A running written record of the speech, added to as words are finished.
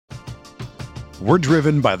We're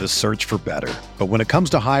driven by the search for better. But when it comes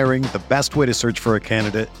to hiring, the best way to search for a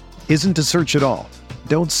candidate isn't to search at all.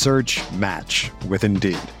 Don't search, match with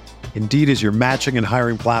Indeed. Indeed is your matching and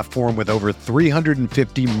hiring platform with over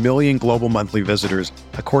 350 million global monthly visitors,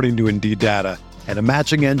 according to Indeed data, and a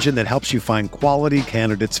matching engine that helps you find quality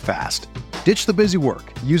candidates fast. Ditch the busy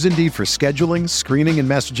work. Use Indeed for scheduling, screening, and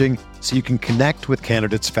messaging so you can connect with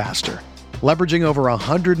candidates faster. Leveraging over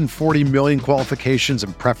 140 million qualifications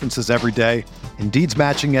and preferences every day, Indeed's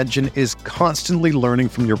matching engine is constantly learning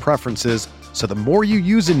from your preferences, so the more you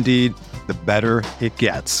use Indeed, the better it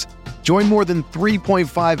gets. Join more than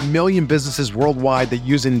 3.5 million businesses worldwide that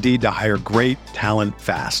use Indeed to hire great talent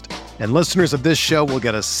fast. And listeners of this show will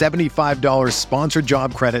get a $75 sponsored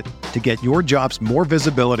job credit to get your jobs more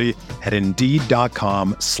visibility at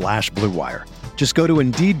Indeed.com/Blue Wire. Just go to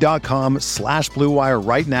Indeed.com/Blue Wire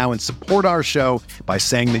right now and support our show by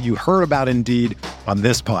saying that you heard about Indeed on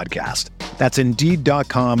this podcast. That's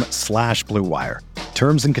Indeed.com/Blue Wire.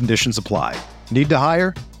 Terms and conditions apply. Need to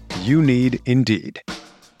hire? You need Indeed.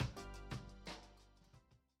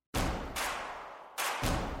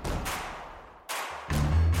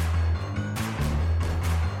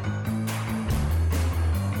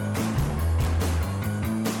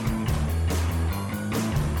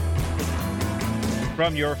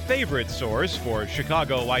 From your favorite source for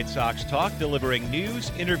Chicago White Sox talk, delivering news,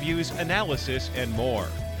 interviews, analysis, and more.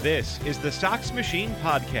 This is the Sox Machine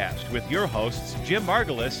Podcast with your hosts, Jim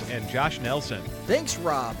Margulis and Josh Nelson. Thanks,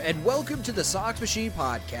 Rob, and welcome to the Sox Machine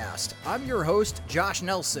Podcast. I'm your host, Josh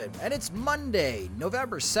Nelson, and it's Monday,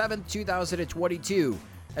 November 7th, 2022,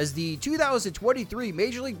 as the 2023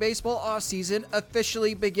 Major League Baseball offseason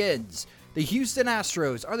officially begins. The Houston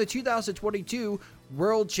Astros are the 2022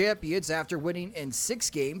 World Champions after winning in 6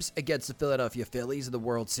 games against the Philadelphia Phillies in the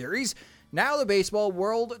World Series. Now the baseball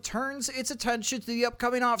world turns its attention to the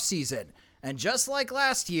upcoming offseason. And just like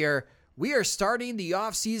last year, we are starting the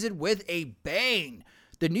offseason with a bang.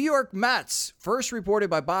 The New York Mets, first reported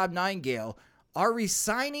by Bob Nightingale, are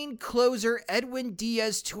re-signing closer Edwin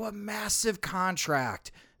Diaz to a massive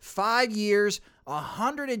contract. 5 years,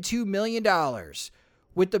 $102 million.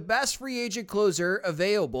 With the best free agent closer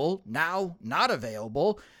available, now not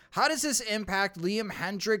available, how does this impact Liam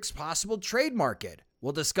Hendriks' possible trade market?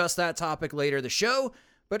 We'll discuss that topic later in the show,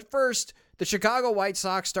 but first, the Chicago White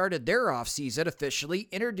Sox started their offseason officially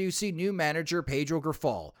introducing new manager Pedro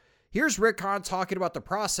Grifol. Here's Rick Hahn talking about the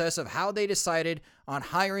process of how they decided on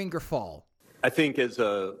hiring Grifol. I think as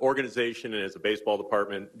an organization and as a baseball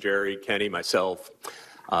department, Jerry, Kenny, myself,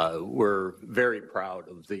 we're very proud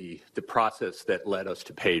of the process that led us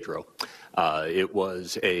to Pedro. It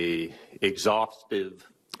was a exhaustive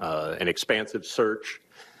and expansive search.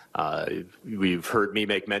 We've heard me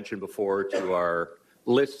make mention before to our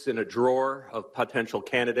lists in a drawer of potential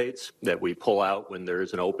candidates that we pull out when there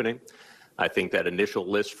is an opening. I think that initial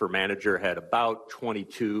list for manager had about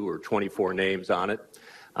 22 or 24 names on it.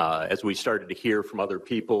 As we started to hear from other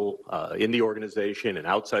people in the organization and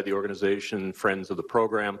outside the organization, friends of the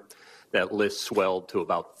program, that list swelled to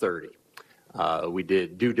about 30. We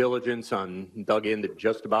did due diligence dug into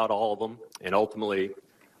just about all of them, and ultimately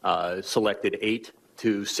selected 8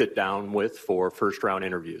 to sit down with for first-round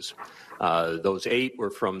interviews. Those 8 were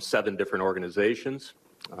from 7 different organizations,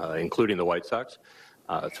 including the White Sox,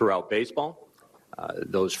 throughout baseball.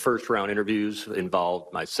 Those first-round interviews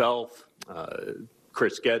involved myself,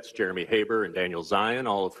 Chris Getz, Jeremy Haber, and Daniel Zion,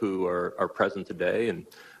 all of who are present today, and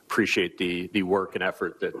appreciate the work and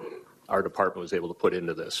effort that our department was able to put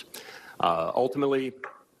into this. Ultimately,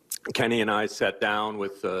 Kenny and I sat down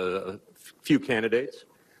with a few candidates,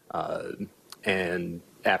 and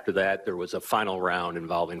after that, there was a final round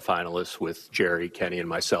involving finalists with Jerry, Kenny, and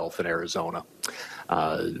myself in Arizona.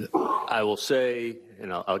 I will say,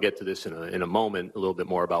 and I'll get to this in a moment, a little bit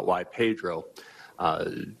more about why Pedro.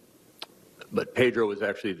 But Pedro was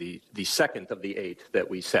actually the second of the 8 that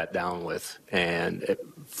we sat down with, and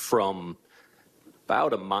from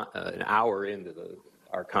about an hour into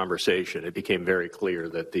our conversation, it became very clear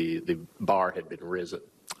that the bar had been risen,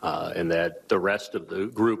 and that the rest of the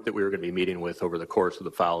group that we were going to be meeting with over the course of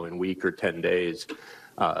the following week or 10 days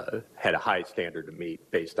had a high standard to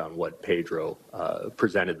meet based on what Pedro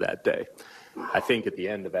presented that day. I think at the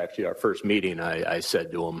end of actually our first meeting, I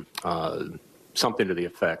said to him something to the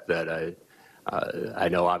effect that I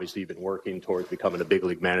know obviously you've been working towards becoming a big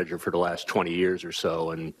league manager for the last 20 years or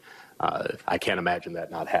so, and I can't imagine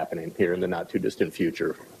that not happening here in the not too distant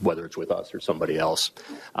future, whether it's with us or somebody else.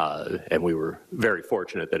 And we were very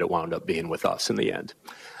fortunate that it wound up being with us in the end.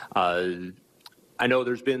 I know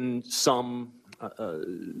there's been some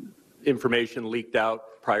information leaked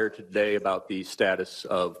out prior to today about the status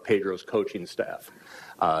of Pedro's coaching staff.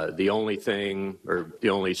 The only thing, or the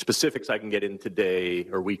only specifics I can get in today,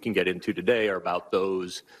 or we can get into today, are about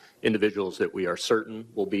those individuals that we are certain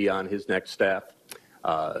will be on his next staff.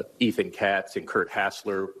 Ethan Katz and Kurt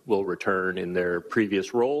Hassler will return in their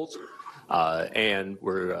previous roles, and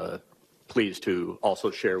we're pleased to also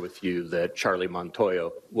share with you that Charlie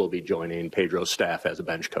Montoyo will be joining Pedro's staff as his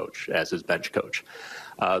bench coach.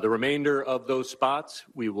 The remainder of those spots,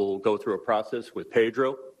 we will go through a process with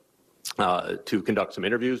Pedro to conduct some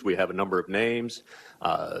interviews. We have a number of names,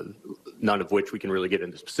 none of which we can really get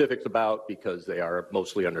into specifics about because they are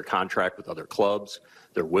mostly under contract with other clubs.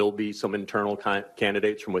 There will be some internal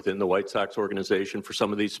candidates from within the White Sox organization for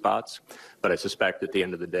some of these spots, but I suspect at the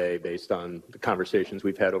end of the day, based on the conversations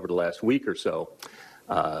we've had over the last week or so,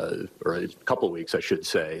 or a couple of weeks, I should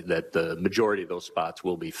say, that the majority of those spots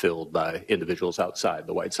will be filled by individuals outside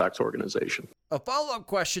the White Sox organization. A follow-up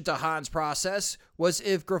question to Han's process was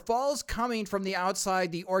if Grifol's coming from the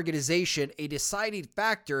outside the organization a deciding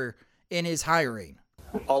factor in his hiring.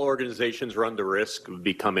 All organizations run the risk of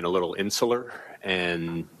becoming a little insular,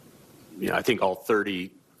 and I think all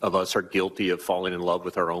 30 of us are guilty of falling in love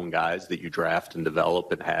with our own guys that you draft and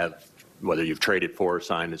develop and have, whether you've traded for or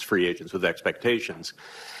signed as free agents with expectations.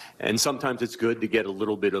 And sometimes it's good to get a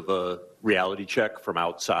little bit of a reality check from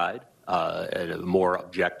outside, and a more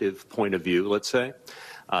objective point of view, let's say.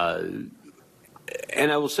 And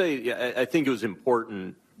I will say, I think it was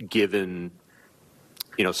important given,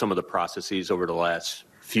 some of the processes over the last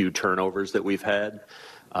few turnovers that we've had,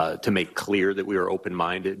 to make clear that we were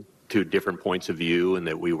open-minded to different points of view and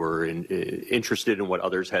that we were interested in what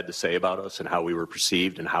others had to say about us and how we were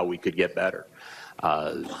perceived and how we could get better.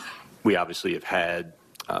 We obviously have had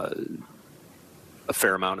a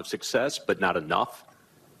fair amount of success, but not enough.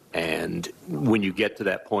 And when you get to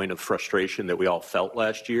that point of frustration that we all felt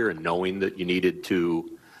last year and knowing that you needed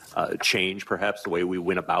to change perhaps the way we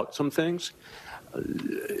went about some things,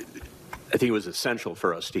 I think it was essential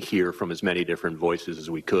for us to hear from as many different voices as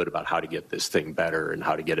we could about how to get this thing better and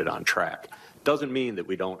how to get it on track. Doesn't mean that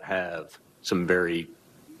we don't have some very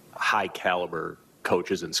high caliber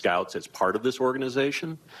coaches and scouts as part of this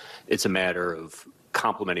organization. It's a matter of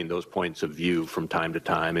complementing those points of view from time to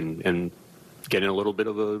time and getting a little bit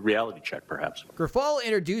of a reality check, perhaps. Grifol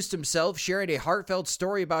introduced himself, sharing a heartfelt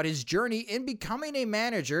story about his journey in becoming a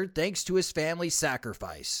manager thanks to his family's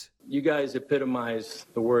sacrifice. You guys epitomize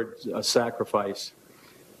the word sacrifice.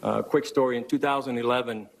 Quick story, in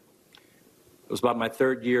 2011, it was about my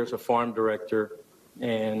third year as a farm director,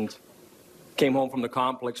 and came home from the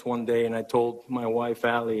complex one day, and I told my wife,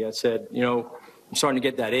 Allie, I said, I'm starting to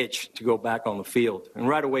get that itch to go back on the field. And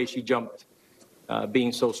right away she jumped,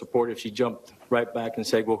 being so supportive, she jumped right back and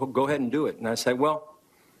said, well, go ahead and do it. And I said, well,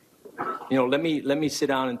 let me sit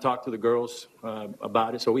down and talk to the girls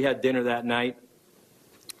about it. So we had dinner that night.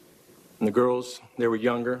 And the girls, they were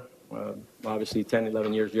younger, obviously 10,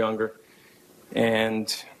 11 years younger.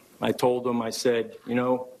 And I told them, I said,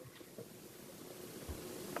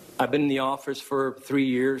 I've been in the office for 3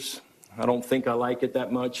 years. I don't think I like it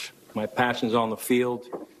that much. My passion's on the field.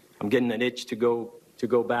 I'm getting an itch to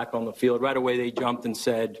go back on the field. Right away they jumped and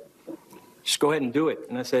said, just go ahead and do it.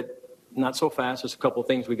 And I said, not so fast. There's a couple of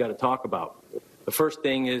things we got to talk about. The first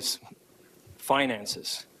thing is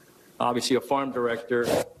finances. Obviously a farm director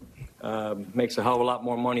makes a hell of a lot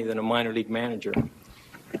more money than a minor league manager.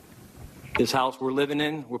 This house we're living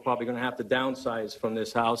in, we're probably going to have to downsize from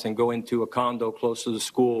this house and go into a condo close to the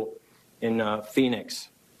school in Phoenix.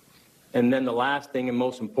 And then the last thing, and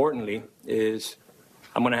most importantly, is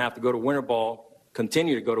I'm going to have to go to winter ball,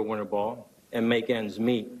 continue to go to winter ball, and make ends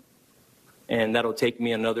meet. And that'll take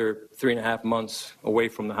me another 3.5 months away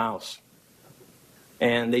from the house.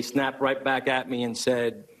 And they snapped right back at me and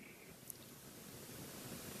said,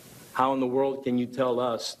 how in the world can you tell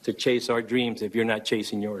us to chase our dreams if you're not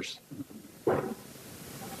chasing yours?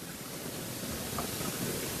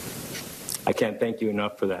 I can't thank you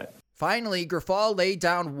enough for that. Finally, Grifol laid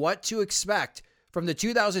down what to expect from the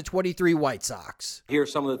 2023 White Sox. Here are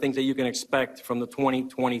some of the things that you can expect from the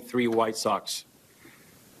 2023 White Sox.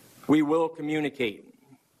 We will communicate.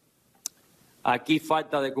 Aquí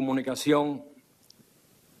falta de comunicación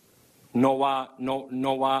no va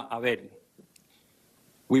a haber.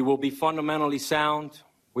 We will be fundamentally sound.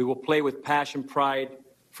 We will play with passion, pride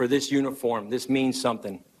for this uniform. This means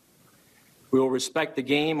something. We will respect the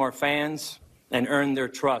game, our fans, and earn their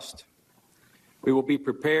trust. We will be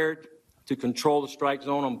prepared to control the strike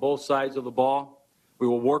zone on both sides of the ball. We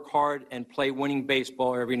will work hard and play winning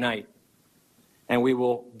baseball every night. And we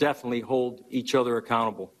will definitely hold each other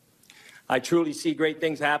accountable. I truly see great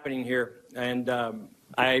things happening here, and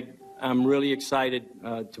I'm really excited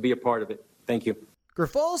to be a part of it. Thank you.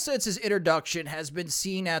 Grifol, since his introduction, has been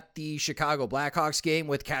seen at the Chicago Blackhawks game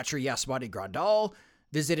with catcher Yasmani Grandal,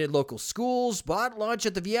 visited local schools, bought lunch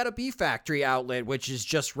at the Vienna Beef Factory outlet, which is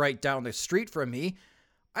just right down the street from me.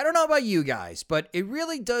 I don't know about you guys, but it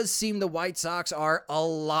really does seem the White Sox are a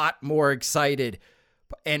lot more excited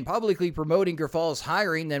and publicly promoting Grifol's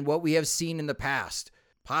hiring than what we have seen in the past.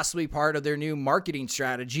 Possibly part of their new marketing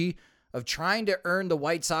strategy of trying to earn the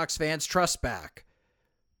White Sox fans' trust back.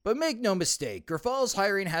 But make no mistake, Grifol's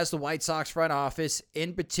hiring has the White Sox front office,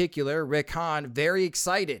 in particular Rick Hahn, very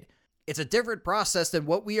excited. It's a different process than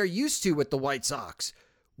what we are used to with the White Sox.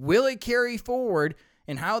 Will it carry forward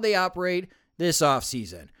in how they operate this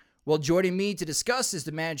offseason? Well, joining me to discuss is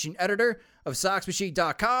the managing editor of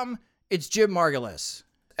SoxMachine.com. It's Jim Margulis.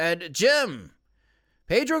 And Jim,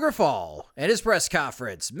 Pedro Grifol and his press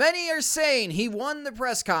conference. Many are saying he won the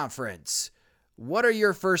press conference. What are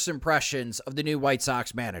your first impressions of the new White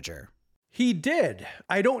Sox manager? He did.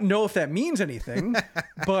 I don't know if that means anything,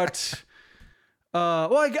 but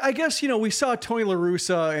I guess, we saw Tony La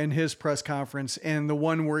Russa in his press conference and the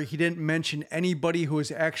one where he didn't mention anybody who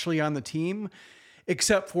was actually on the team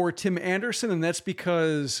except for Tim Anderson. And that's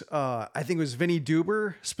because I think it was Vinny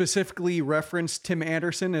Duber specifically referenced Tim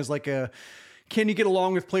Anderson as like can you get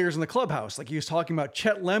along with players in the clubhouse? Like he was talking about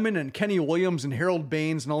Chet Lemon and Kenny Williams and Harold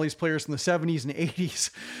Baines and all these players in the 70s and 80s.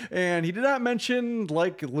 And he did not mention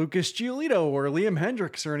like Lucas Giolito or Liam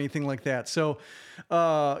Hendricks or anything like that. So,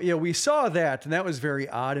 we saw that, and that was very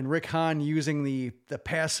odd. And Rick Hahn using the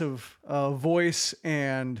passive voice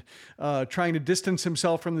and trying to distance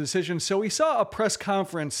himself from the decision. So we saw a press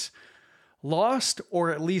conference lost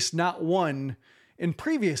or at least not won in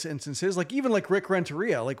previous instances, like even like Rick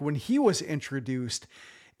Renteria, like when he was introduced,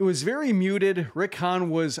 it was very muted. Rick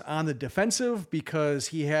Hahn was on the defensive because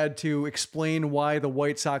he had to explain why the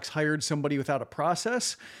White Sox hired somebody without a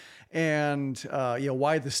process and,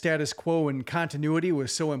 why the status quo and continuity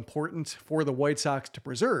was so important for the White Sox to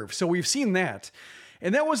preserve. So we've seen that.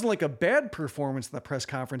 And that wasn't like a bad performance in the press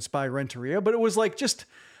conference by Renteria, but it was like just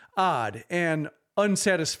odd and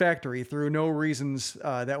unsatisfactory through no reasons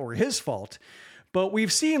that were his fault. But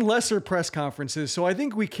we've seen lesser press conferences, so I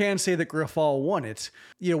think we can say that Grifol won it.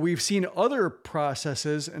 We've seen other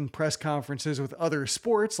processes and press conferences with other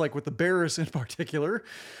sports, like with the Bears in particular,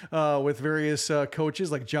 with various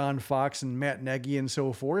coaches like John Fox and Matt Nagy and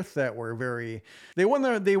so forth that were they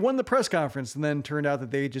won the press conference and then turned out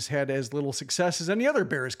that they just had as little success as any other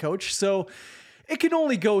Bears coach. So it can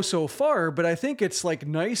only go so far, but I think it's like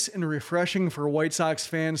nice and refreshing for White Sox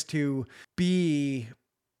fans to be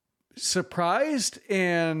surprised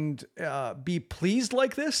and be pleased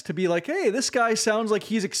like this, to be like, hey, this guy sounds like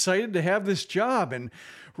he's excited to have this job, and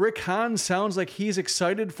Rick Hahn sounds like he's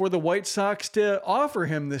excited for the White Sox to offer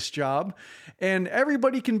him this job, and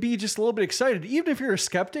everybody can be just a little bit excited, even if you're a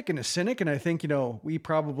skeptic and a cynic. And I think, we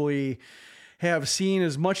probably have seen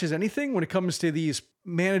as much as anything when it comes to these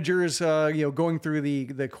managers, going through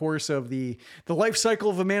the course of the life cycle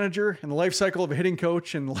of a manager and the life cycle of a hitting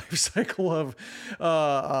coach and the life cycle of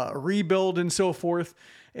a rebuild and so forth.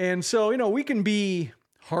 And so, we can be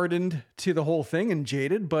hardened to the whole thing and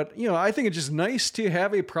jaded, but, I think it's just nice to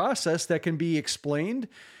have a process that can be explained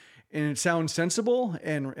and it sounds sensible,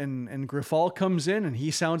 and Grifol comes in and he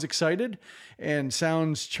sounds excited and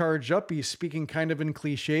sounds charged up. He's speaking kind of in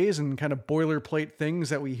cliches and kind of boilerplate things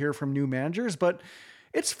that we hear from new managers, but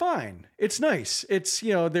it's fine. It's nice. It's,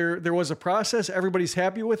 there was a process. Everybody's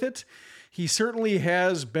happy with it. He certainly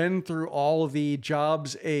has been through all of the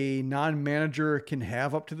jobs a non-manager can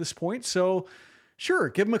have up to this point. So sure,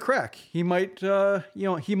 give him a crack. He might,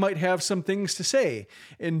 he might have some things to say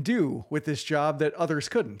and do with this job that others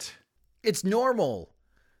couldn't. It's normal.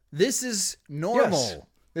 This is normal. Yes.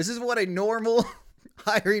 This is what a normal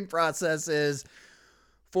hiring process is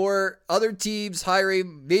for other teams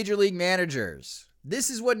hiring major league managers.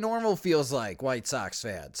 This is what normal feels like, White Sox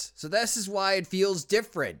fans. So this is why it feels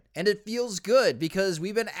different. And it feels good because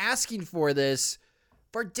we've been asking for this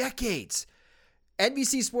for decades.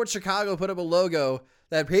 NBC Sports Chicago put up a logo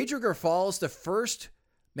that Pedro Grifol is the first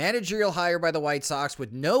managerial hire by the White Sox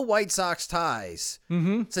with no White Sox ties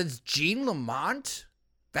since Gene Lamont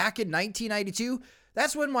back in 1992.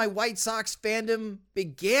 That's when my White Sox fandom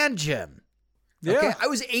began, Jim. Yeah. Okay? I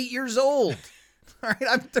was 8 years old. All right,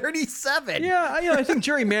 I'm 37. Yeah, I think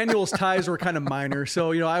Jerry Manuel's ties were kind of minor.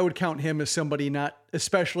 So, I would count him as somebody not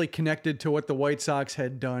especially connected to what the White Sox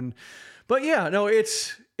had done. But yeah, no,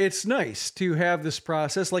 it's nice to have this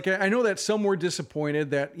process. Like, I know that some were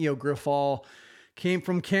disappointed that, Grifol came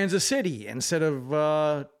from Kansas City instead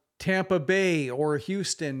of Tampa Bay or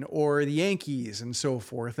Houston or the Yankees and so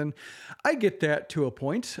forth. And I get that to a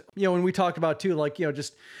point. When we talked about too,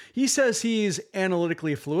 just he says he's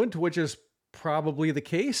analytically fluent, which is probably the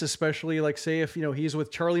case, especially say if he's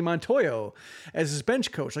with Charlie Montoyo as his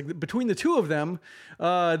bench coach. Between the two of them,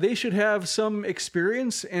 they should have some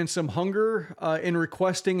experience and some hunger in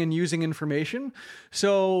requesting and using information.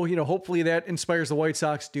 So hopefully that inspires the White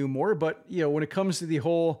Sox to do more. But when it comes to the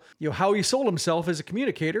whole how he sold himself as a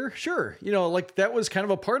communicator, sure, that was kind of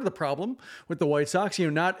a part of the problem with the White Sox.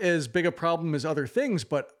 Not as big a problem as other things,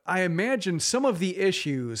 but I imagine some of the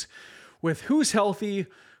issues with who's healthy,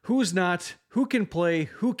 who's not, who can play,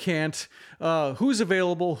 who can't, who's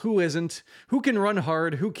available, who isn't, who can run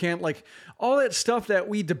hard, who can't, all that stuff that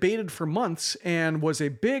we debated for months and was a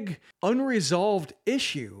big unresolved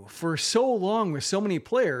issue for so long with so many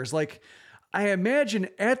players. I imagine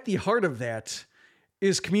at the heart of that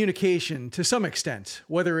is communication to some extent,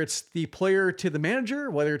 whether it's the player to the manager,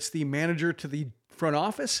 whether it's the manager to the front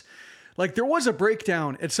office. There was a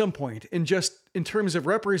breakdown at some point in terms of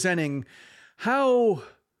representing how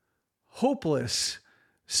hopeless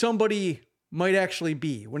somebody might actually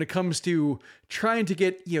be when it comes to trying to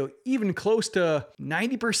get, even close to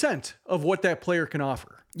 90% of what that player can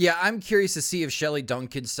offer. Yeah, I'm curious to see if Shelley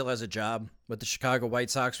Duncan still has a job with the Chicago White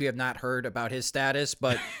Sox. We have not heard about his status,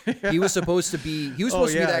 but he was supposed to be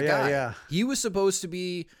that guy. Yeah. He was supposed to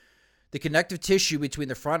be the connective tissue between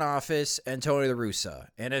the front office and Tony La Russa.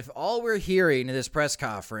 And if all we're hearing in this press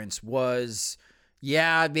conference was,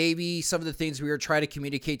 yeah, maybe some of the things we were trying to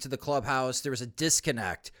communicate to the clubhouse, there was a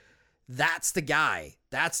disconnect. That's the guy.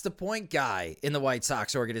 That's the point guy in the White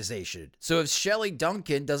Sox organization. So if Shelley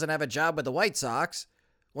Duncan doesn't have a job with the White Sox,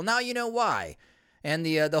 well, now you know why. And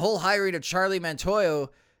the whole hiring of Charlie Montoyo,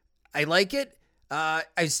 I like it.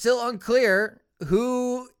 I'm still unclear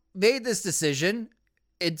who made this decision.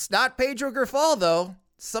 It's not Pedro Grifol, though.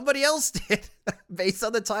 Somebody else did, based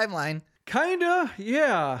on the timeline. Kinda,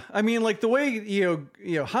 yeah. I mean, the way,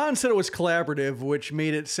 Han said it was collaborative, which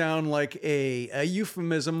made it sound like a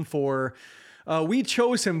euphemism for, we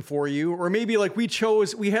chose him for you, or maybe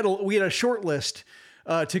we had a short list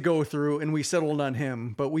to go through and we settled on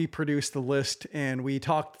him, but we produced the list and we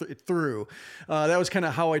talked it through. That was kind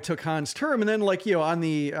of how I took Han's term. And then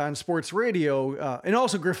on sports radio, and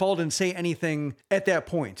also Grifol didn't say anything at that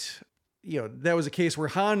point. That was a case where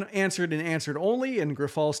Han answered and answered only, and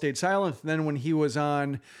Grifol stayed silent. And then when he was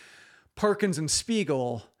on Parkins and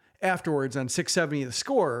Spiegel afterwards on 670 The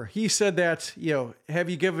Score, he said that, have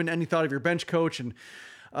you given any thought of your bench coach? And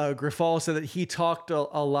Grifol said that he talked a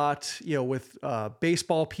lot, with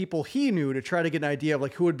baseball people he knew to try to get an idea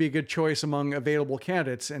of who would be a good choice among available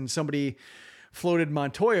candidates. And somebody floated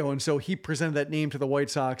Montoyo, and so he presented that name to the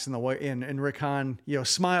White Sox, and Rick Hahn,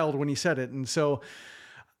 smiled when he said it. And so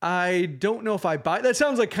I don't know if I buy that.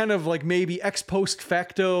 Sounds maybe ex post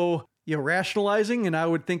facto, rationalizing. And I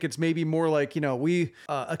would think it's maybe more a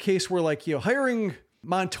case where hiring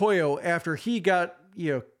Montoyo after he got,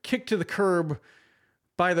 kicked to the curb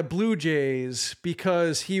by the Blue Jays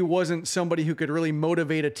because he wasn't somebody who could really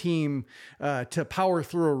motivate a team to power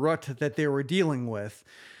through a rut that they were dealing with.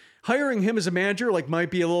 Hiring him as a manager might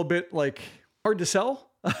be a little bit hard to sell.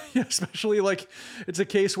 Especially it's a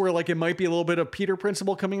case where it might be a little bit of Peter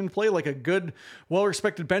principle coming into play, a good,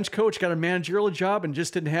 well-respected bench coach got a managerial job and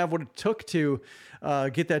just didn't have what it took to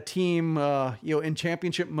get that team, in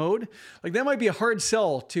championship mode. That might be a hard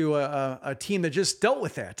sell to a team that just dealt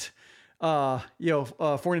with that, for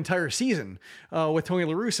an entire season with Tony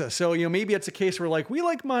La Russa. So, maybe it's a case where we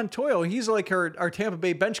like Montoyo. He's our Tampa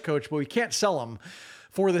Bay bench coach, but we can't sell him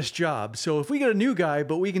for this job. So if we get a new guy,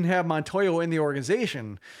 but we can have Montoyo in the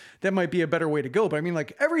organization, that might be a better way to go. But I mean,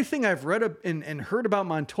 everything I've read and heard about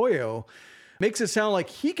Montoyo makes it sound like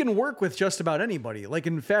he can work with just about anybody.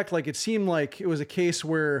 In fact, it seemed like it was a case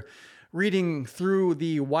where reading through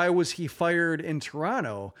the why was he fired in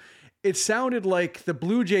Toronto, it sounded like the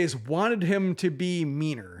Blue Jays wanted him to be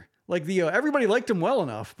meaner. Everybody liked him well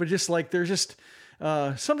enough, but just there's just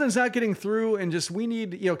something's not getting through, and just we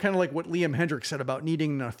need, kind of like what Liam Hendriks said about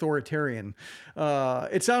needing an authoritarian.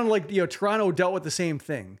 It sounded like, Toronto dealt with the same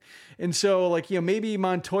thing. And so maybe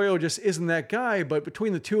Montoyo just isn't that guy, but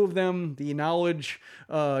between the two of them, the knowledge,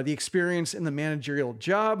 the experience in the managerial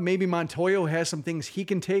job, maybe Montoyo has some things he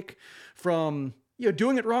can take from,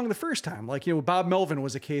 doing it wrong the first time. Bob Melvin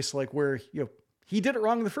was a case where, he did it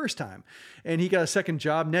wrong the first time and he got a second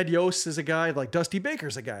job. Ned Yost is a guy, Dusty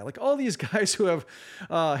Baker's a guy, all these guys who have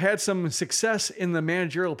had some success in the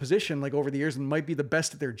managerial position over the years and might be the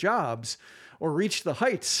best at their jobs or reach the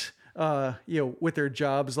heights with their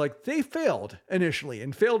jobs, like they failed initially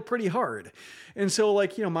and failed pretty hard. And so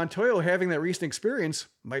like, Montoyo having that recent experience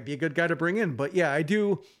might be a good guy to bring in. But yeah, I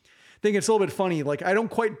do think it's a little bit funny. Like, I don't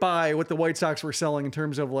quite buy what the White Sox were selling in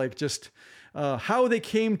terms of like just how they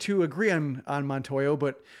came to agree on Montoyo.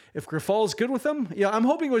 But if Grifal's good with them, I'm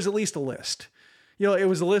hoping it was at least a list. It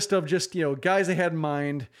was a list of just, guys they had in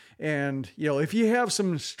mind. And, if you have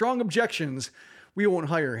some strong objections, we won't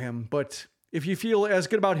hire him. But if you feel as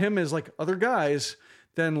good about him as like other guys,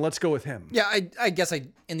 then let's go with him. Yeah, I guess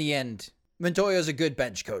in the end, Montoyo is a good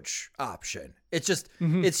bench coach option. It's just,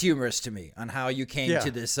 it's humorous to me on how you came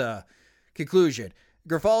to this conclusion.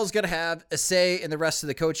 Grifal's going to have a say in the rest of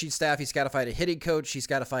the coaching staff. He's got to find a hitting coach. He's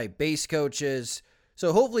got to find base coaches.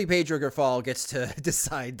 So hopefully Pedro Grifal gets to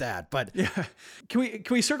decide that. But yeah, can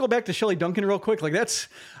we circle back to Shelley Duncan real quick? Like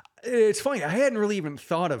it's funny. I hadn't really even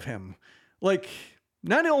thought of him. Like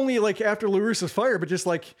not only like after La Russa's fire, but just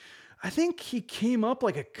like, I think he came up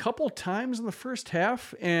like a couple times in the first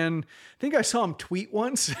half, and I think I saw him tweet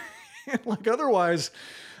once. Like otherwise,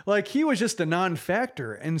 like he was just a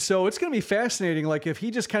non-factor. And so it's going to be fascinating. Like if he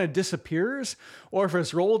just kind of disappears or if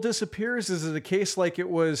his role disappears, is it a case like it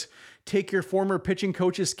was take your former pitching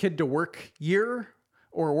coach's kid to work year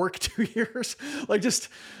or work 2 years? Like just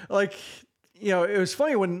like, it was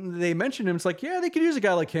funny when they mentioned him. It's like, yeah, they could use a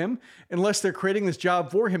guy like him unless they're creating this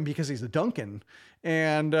job for him because he's a Duncan.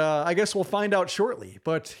 And I guess we'll find out shortly.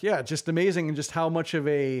 But yeah, just amazing and just how much of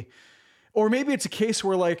or maybe it's a case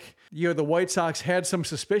where like, the White Sox had some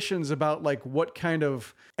suspicions about like what kind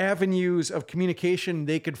of avenues of communication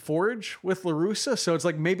they could forge with La Russa. So it's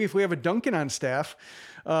like, maybe if we have a Duncan on staff,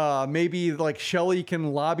 maybe like Shelley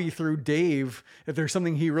can lobby through Dave if there's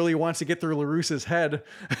something he really wants to get through La Russa's head.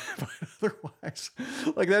 But otherwise,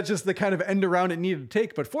 like that's just the kind of end around it needed to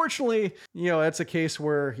take. But fortunately, that's a case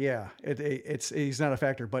where, he's not a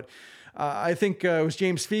factor. But I think it was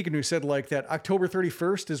James Fegan who said like that October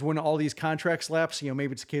 31st is when all these contracts lapse.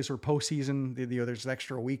 Maybe it's a case where postseason, there's an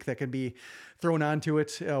extra week that can be thrown onto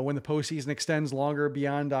it when the postseason extends longer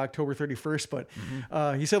beyond October 31st.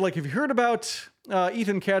 But he said like, if you heard about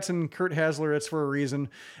Ethan Katz and Kurt Hasler, it's for a reason.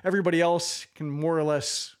 Everybody else can more or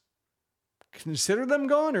less consider them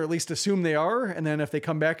gone, or at least assume they are. And then if they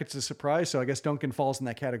come back, it's a surprise. So I guess Duncan falls in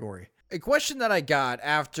that category. A question that I got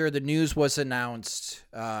after the news was announced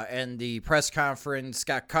and the press conference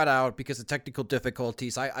got cut out because of technical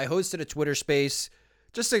difficulties. I hosted a Twitter space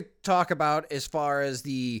just to talk about as far as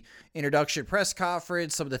the introduction press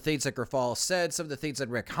conference, some of the things that Grifal said, some of the things that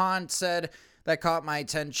Rick Hahn said that caught my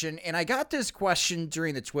attention. And I got this question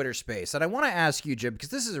during the Twitter space, and I want to ask you, Jim, because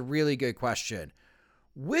this is a really good question.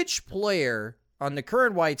 Which player on the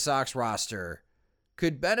current White Sox roster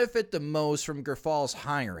could benefit the most from Grifal's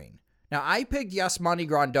hiring? Now, I picked Yasmani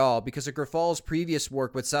Grandal because of Grifal's previous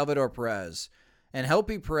work with Salvador Perez and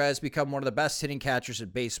helping Perez become one of the best hitting catchers in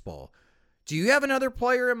baseball. Do you have another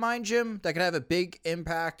player in mind, Jim, that could have a big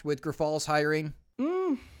impact with Grifal's hiring?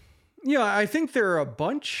 Yeah, I think there are a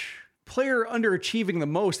bunch. Player underachieving the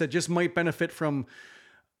most that just might benefit from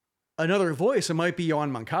another voice. It might be Yoan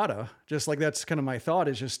Moncada. Just like that's kind of my thought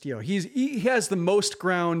is just, he has the most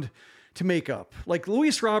ground to make up. Like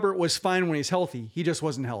Luis Robert was fine when he's healthy. He just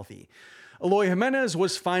wasn't healthy. Eloy Jimenez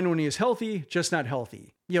was fine when he was healthy, just not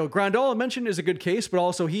healthy. Grandal I mentioned is a good case, but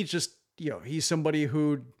also he's just, he's somebody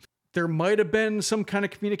who there might have been some kind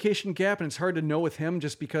of communication gap, and it's hard to know with him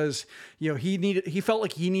just because, he felt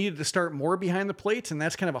like he needed to start more behind the plate, and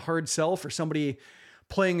that's kind of a hard sell for somebody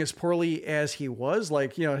playing as poorly as he was.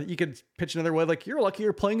 Like, you could pitch another way, like, you're lucky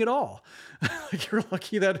you're playing at all. Like, you're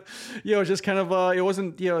lucky that, just kind of, it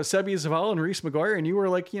wasn't, Sebi Zavala and Reese McGuire, and you were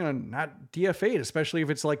like, not DFA'd, especially if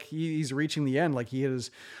it's like he's reaching the end, like he hit his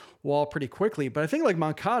wall pretty quickly. But I think like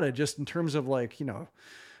Moncada, just in terms of like,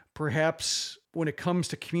 perhaps when it comes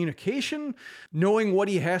to communication, knowing what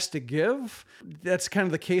he has to give, that's kind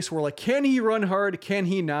of the case where like, can he run hard? Can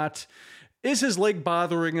he not? Is his leg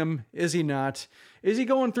bothering him? Is he not? Is he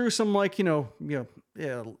going through some like, long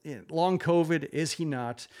COVID? Is he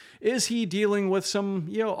not? Is he dealing with some,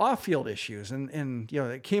 off-field issues? And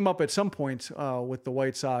it came up at some point with the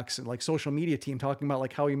White Sox and like social media team talking about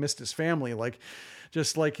like how he missed his family. Like,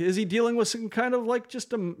 just like, is he dealing with some kind of like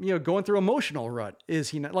just, going through emotional rut? Is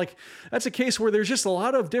he not? Like, that's a case where there's just a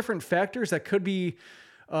lot of different factors that could be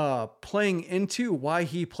playing into why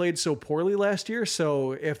he played so poorly last year.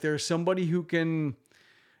 So if there's somebody who can,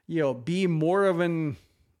 be more of an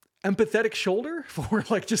empathetic shoulder for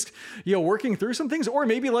like just, working through some things, or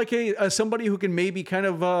maybe like somebody who can maybe kind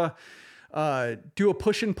of do a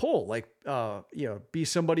push and pull, like, be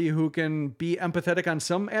somebody who can be empathetic on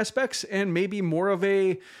some aspects and maybe more of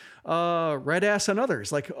a red ass on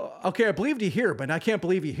others. Like, okay, I believed you here, but I can't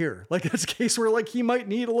believe you here. Like, that's a case where like he might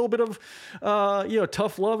need a little bit of,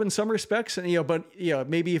 tough love in some respects. And, but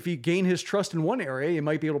maybe if you gain his trust in one area, you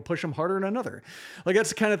might be able to push him harder in another. Like, that's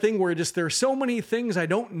the kind of thing where there's so many things I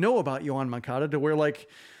don't know about Yoan Moncada to where like,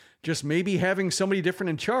 just maybe having somebody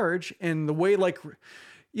different in charge and the way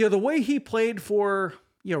the way he played for,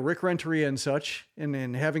 Rick Renteria and such,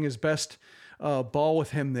 and having his best ball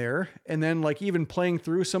with him there. And then like even playing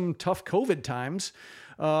through some tough COVID times,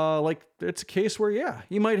 like it's a case where,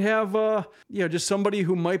 you might have, just somebody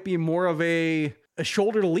who might be more of a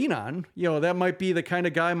shoulder to lean on. That might be the kind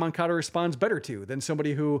of guy Moncada responds better to than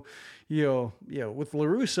somebody who, with La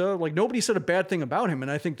Russa, like nobody said a bad thing about him.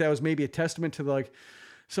 And I think that was maybe a testament to like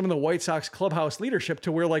some of the White Sox clubhouse leadership to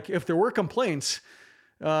where like, if there were complaints,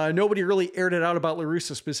 nobody really aired it out about La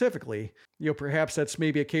Russa specifically. Perhaps that's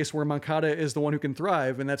maybe a case where Moncada is the one who can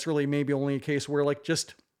thrive. And that's really maybe only a case where like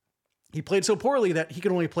just he played so poorly that he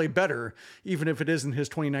can only play better, even if it isn't his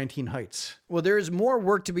 2019 heights. Well, there is more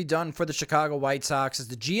work to be done for the Chicago White Sox as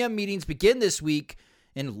the GM meetings begin this week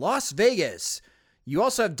in Las Vegas. You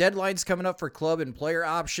also have deadlines coming up for club and player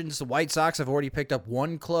options. The White Sox have already picked up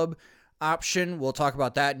one club option. We'll talk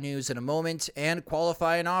about that news in a moment, and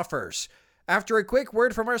qualifying offers. After a quick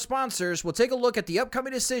word from our sponsors, we'll take a look at the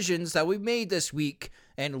upcoming decisions that we've made this week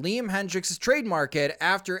and Liam Hendriks' trade market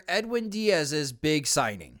after Edwin Diaz's big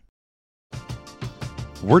signing.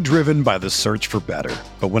 We're driven by the search for better.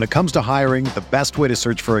 But when it comes to hiring, the best way to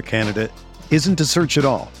search for a candidate isn't to search at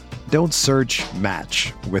all. Don't search,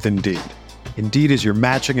 match with Indeed. Indeed is your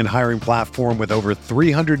matching and hiring platform with over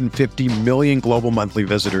 350 million global monthly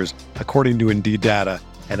visitors, according to Indeed data,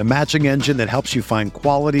 and a matching engine that helps you find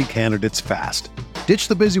quality candidates fast. Ditch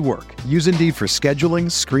the busy work. Use Indeed for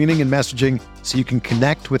scheduling, screening, and messaging so you can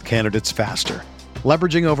connect with candidates faster.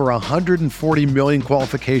 Leveraging over 140 million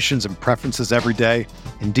qualifications and preferences every day,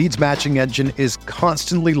 Indeed's matching engine is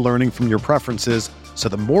constantly learning from your preferences, so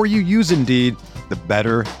the more you use Indeed, the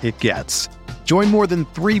better it gets. Join more than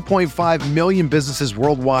 3.5 million businesses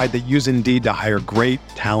worldwide that use Indeed to hire great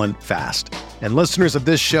talent fast. And listeners of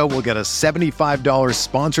this show will get a $75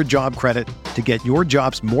 sponsored job credit to get your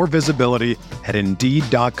jobs more visibility at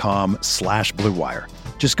Indeed.com/Blue Wire.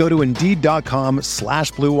 Just go to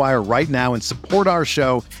Indeed.com/Blue Wire right now and support our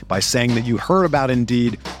show by saying that you heard about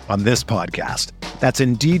Indeed on this podcast. That's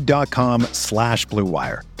Indeed.com/Blue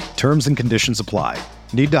Wire. Terms and conditions apply.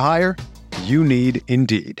 Need to hire? You need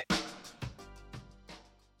Indeed.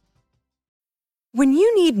 When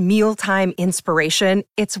you need mealtime inspiration,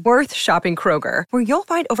 it's worth shopping Kroger, where you'll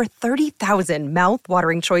find over 30,000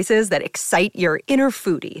 mouth-watering choices that excite your inner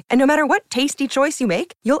foodie. And no matter what tasty choice you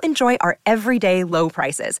make, you'll enjoy our everyday low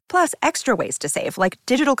prices, plus extra ways to save, like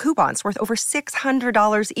digital coupons worth over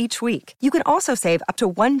 $600 each week. You can also save up to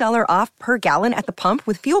 $1 off per gallon at the pump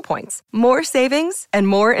with fuel points. More savings and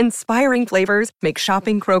more inspiring flavors make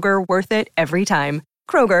shopping Kroger worth it every time.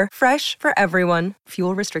 Kroger, fresh for everyone.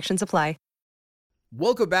 Fuel restrictions apply.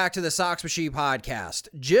 Welcome back to the Sox Machine podcast.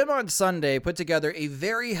 Jim on Sunday put together a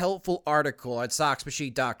very helpful article at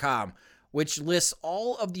SoxMachine.com, which lists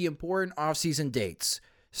all of the important offseason dates.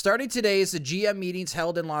 Starting today is the GM meetings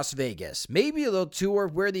held in Las Vegas. Maybe a little tour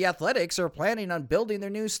of where the Athletics are planning on building their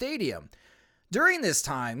new stadium. During this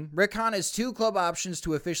time, Rick Hahn has two club options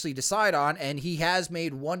to officially decide on, and he has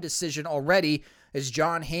made one decision already. As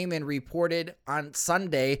John Heyman reported on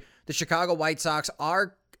Sunday, the Chicago White Sox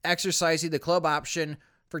are exercising the club option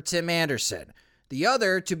for Tim Anderson. The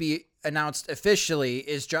other to be announced officially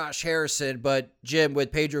is Josh Harrison, but Jim,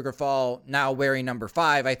 with Pedro Grifol now wearing number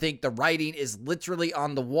 5, I think the writing is literally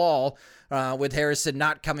on the wall with Harrison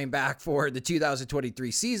not coming back for the 2023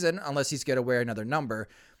 season unless he's going to wear another number.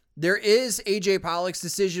 There is A.J. Pollock's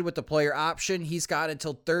decision with the player option. He's got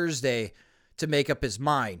until Thursday to make up his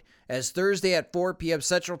mind. As Thursday at 4 p.m.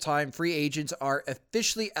 Central Time, free agents are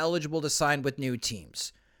officially eligible to sign with new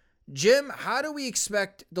teams. Jim, how do we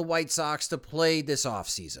expect the White Sox to play this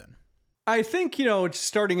offseason? I think,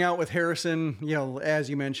 starting out with Harrison, as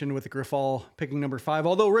you mentioned, with the Grifol picking number 5,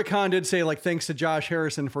 although Rick Hahn did say, thanks to Josh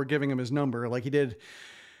Harrison for giving him his number, he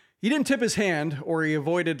didn't tip his hand, or he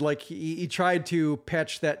avoided, he tried to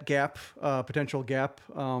patch that gap, potential gap,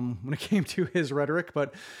 when it came to his rhetoric.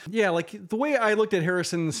 But yeah, the way I looked at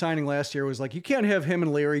Harrison signing last year was you can't have him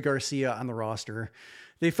and Larry Garcia on the roster.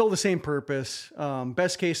 They fill the same purpose.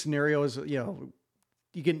 Best case scenario is,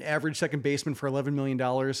 you get an average second baseman for $11 million.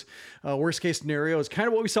 Worst case scenario is kind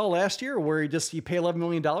of what we saw last year, where you pay $11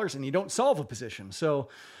 million and you don't solve a position. So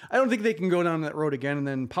I don't think they can go down that road again. And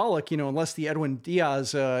then Pollock, unless the Edwin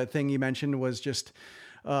Diaz thing you mentioned was just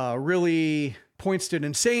really points to an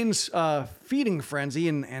insane feeding frenzy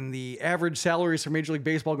and the average salaries for Major League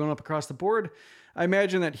Baseball going up across the board, I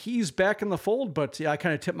imagine that he's back in the fold, but I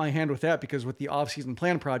kind of tipped my hand with that because with the offseason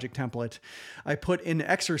plan project template, I put in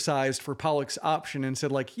exercised for Pollock's option and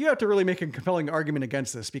said, you have to really make a compelling argument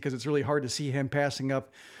against this because it's really hard to see him passing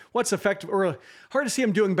up what's effective, or hard to see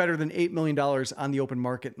him doing better than $8 million on the open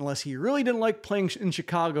market unless he really didn't like playing in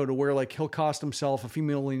Chicago to where he'll cost himself a few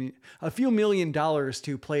million dollars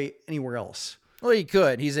to play anywhere else. Well, he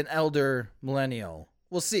could. He's an elder millennial.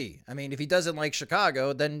 We'll see. I mean, if he doesn't like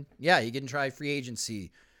Chicago, then yeah, he can try free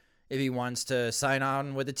agency if he wants to sign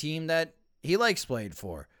on with a team that he likes playing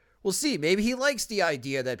for. We'll see. Maybe he likes the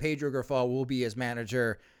idea that Pedro Grifol will be his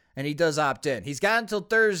manager and he does opt in. He's got until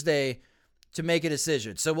Thursday to make a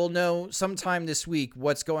decision. So we'll know sometime this week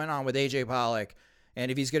what's going on with AJ Pollock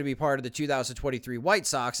and if he's going to be part of the 2023 White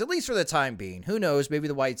Sox, at least for the time being. Who knows? Maybe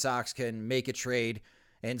the White Sox can make a trade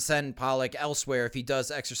and send Pollock elsewhere if he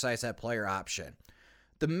does exercise that player option.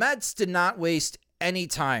 The Mets did not waste any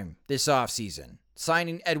time this offseason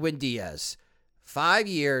signing Edwin Diaz. 5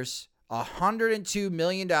 years, $102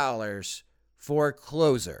 million for a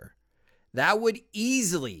closer. That would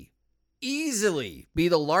easily be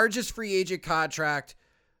the largest free agent contract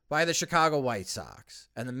by the Chicago White Sox.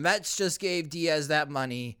 And the Mets just gave Diaz that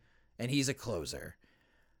money, and he's a closer.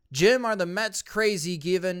 Jim, are the Mets crazy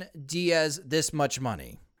giving Diaz this much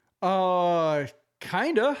money?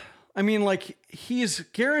 Kinda. I mean, he's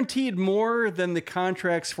guaranteed more than the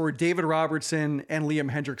contracts for David Robertson and Liam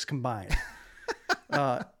Hendriks combined.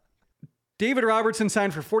 David Robertson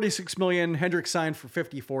signed for $46 million. Hendriks signed for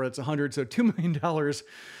 $54. That's $100. So $2 million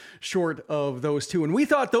short of those two. And we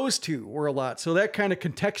thought those two were a lot. So that kind of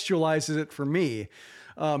contextualizes it for me.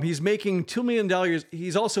 He's making $2 million.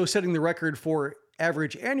 He's also setting the record for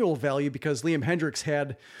average annual value because Liam Hendriks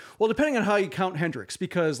had, well, depending on how you count Hendriks,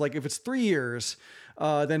 because if it's 3 years,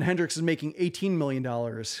 then Hendriks is making $18 million.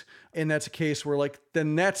 And that's a case where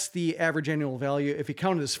then that's the average annual value. If you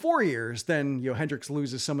count it as 4 years, then, Hendriks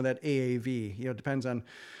loses some of that AAV. It depends on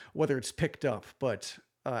whether it's picked up. But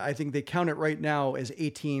I think they count it right now as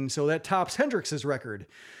 18. So that tops Hendriks' record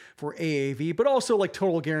for AAV, but also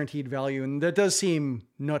total guaranteed value. And that does seem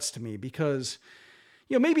nuts to me because,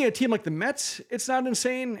 maybe a team like the Mets, it's not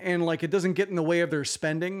insane. And it doesn't get in the way of their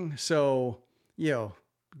spending. So,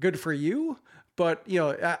 good for you. But,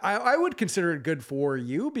 I would consider it good for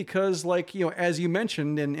you because as you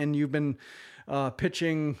mentioned, and you've been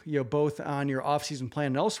pitching, both on your offseason plan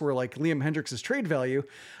and elsewhere, Liam Hendriks' trade value,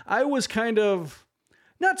 I was kind of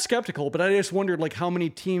not skeptical, but I just wondered how many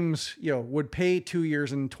teams, would pay 2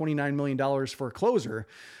 years and $29 million for a closer.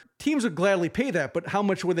 Teams would gladly pay that, but how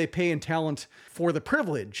much would they pay in talent for the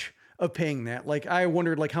privilege of paying that? I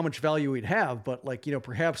wondered how much value he'd have, but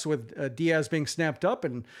perhaps with Diaz being snapped up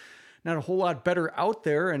and not a whole lot better out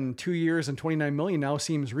there, and 2 years and $29 million now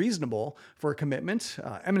seems reasonable for a commitment,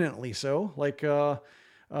 eminently so.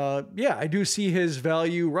 I do see his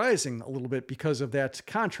value rising a little bit because of that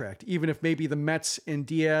contract, even if maybe the Mets and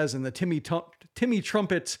Diaz and the Timmy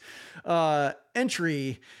Trumpet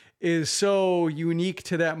entry is so unique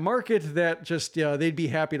to that market that just, they'd be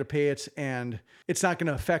happy to pay it, and it's not going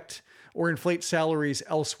to affect or inflate salaries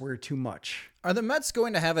elsewhere too much. Are the Mets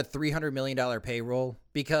going to have a $300 million payroll?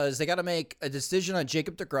 Because they got to make a decision on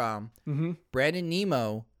Jacob deGrom. Mm-hmm. Brandon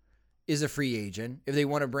Nimmo is a free agent if they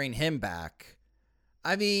want to bring him back.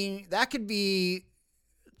 I mean, that could be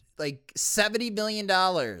 $70 million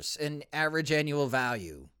in average annual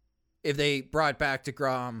value if they brought back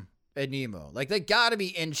deGrom and Nimmo. They got to be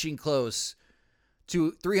inching close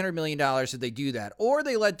to $300 million if they do that. Or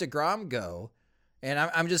they let deGrom go. And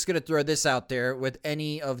I'm just going to throw this out there with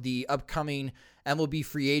any of the upcoming MLB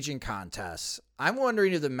free agent contests. I'm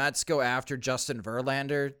wondering if the Mets go after Justin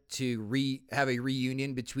Verlander to have a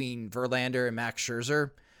reunion between Verlander and Max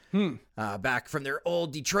Scherzer back from their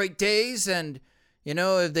old Detroit days. And,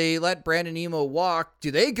 if they let Brandon Nimmo walk,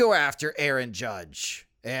 do they go after Aaron Judge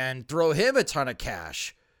and throw him a ton of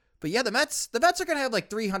cash? But yeah, the Mets are going to have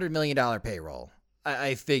 $300 million payroll.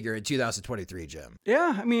 I figure in 2023, Jim.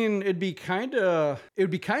 Yeah, I mean, it'd be kind of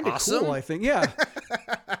awesome. Cool, I think. Yeah.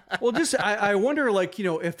 Well, just I wonder,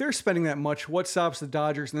 if they're spending that much, what stops the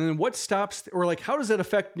Dodgers, and then what stops, or how does that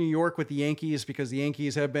affect New York with the Yankees? Because the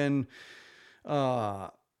Yankees have been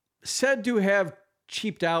said to have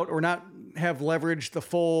cheaped out or not have leveraged the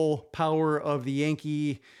full power of the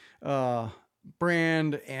Yankee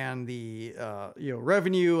brand and the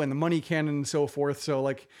revenue and the money cannon and so forth. So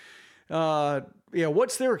like,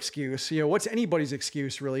 what's their excuse? What's anybody's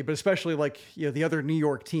excuse really? But especially like the other New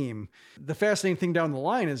York team. The fascinating thing down the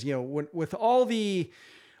line is with all the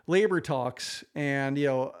labor talks and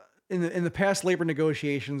in the past labor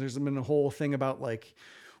negotiations, there's been a whole thing about like,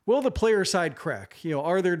 will the player side crack?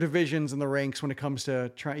 Are there divisions in the ranks when it comes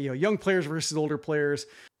to young players versus older players,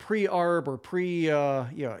 pre-ARB or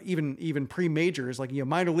even pre-majors, like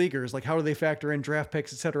minor leaguers, like how do they factor in draft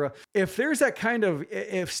picks, etc. If there's that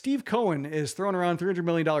if Steve Cohen is throwing around $300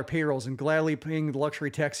 million payrolls and gladly paying the luxury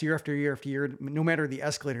tax year after year after year, no matter the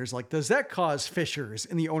escalators, like does that cause fissures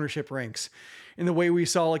in the ownership ranks in the way we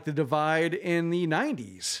saw like the divide in the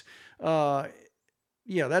 90s?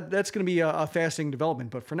 That's going to be a fascinating development.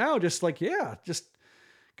 But for now, just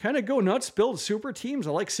kind of go nuts, build super teams.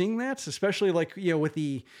 I like seeing that, especially like, with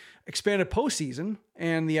the expanded postseason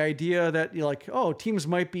and the idea that teams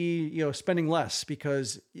might be, spending less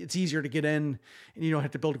because it's easier to get in and you don't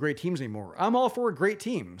have to build great teams anymore. I'm all for great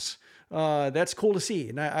teams. That's cool to see.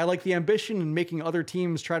 And I like the ambition in making other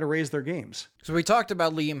teams try to raise their games. So we talked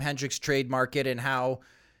about Liam Hendriks' trade market and how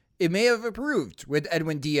it may have improved with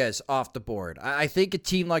Edwin Diaz off the board. I think a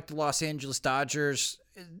team like the Los Angeles Dodgers,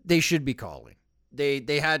 they should be calling.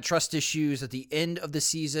 They had trust issues at the end of the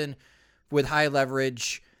season with high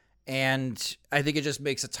leverage, and I think it just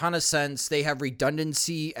makes a ton of sense. They have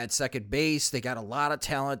redundancy at second base. They got a lot of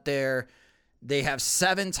talent there. They have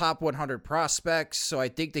 7 top 100 prospects, so I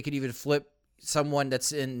think they could even flip someone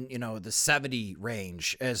that's in the 70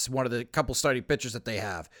 range as one of the couple starting pitchers that they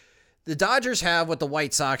have. The Dodgers have what the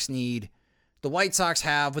White Sox need. The White Sox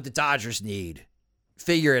have what the Dodgers need.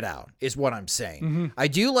 Figure it out, is what I'm saying. Mm-hmm. I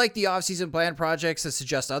do like the offseason plan projects that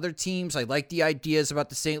suggest other teams. I like the ideas about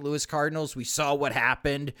the St. Louis Cardinals. We saw what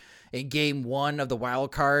happened in game 1 of the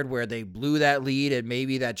wild card where they blew that lead, and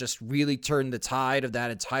maybe that just really turned the tide of that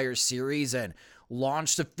entire series and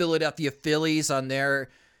launched the Philadelphia Phillies on their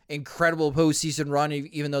incredible postseason run,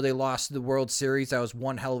 even though they lost the World Series. That was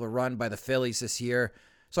one hell of a run by the Phillies this year.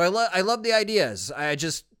 So I love the ideas. I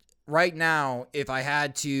just, right now, if I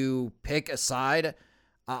had to pick a side,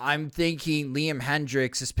 I'm thinking Liam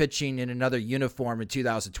Hendriks is pitching in another uniform in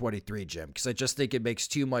 2023, Jim, because I just think it makes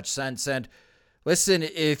too much sense. And listen,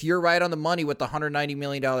 if you're right on the money with the $190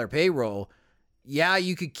 million payroll, yeah,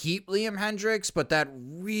 you could keep Liam Hendriks, but that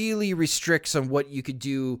really restricts on what you could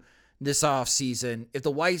do this offseason. If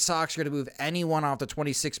the White Sox are going to move anyone off the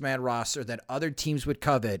 26-man roster that other teams would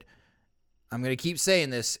covet, I'm going to keep saying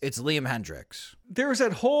this, it's Liam Hendriks. There was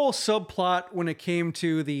that whole subplot when it came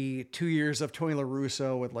to the 2 years of Tony La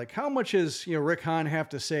Russa with like, how much is, Rick Hahn have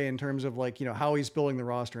to say in terms of like, how he's building the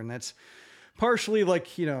roster. And that's partially like,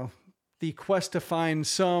 the quest to find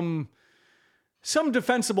some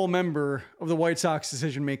defensible member of the White Sox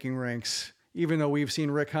decision-making ranks. Even though we've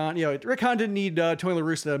seen Rick Hahn, Rick Hahn didn't need Tony La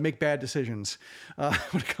Russa to make bad decisions when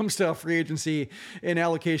it comes to free agency and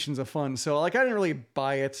allocations of funds. So like, I didn't really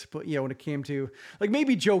buy it, but when it came to like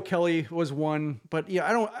maybe Joe Kelly was one, but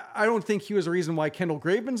I don't think he was the reason why Kendall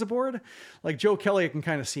Graveman's aboard. Like Joe Kelly, I can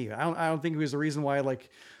kind of see. I don't think he was the reason why like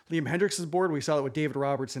Liam Hendriks is aboard. We saw that with David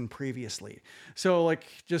Robertson previously. So like,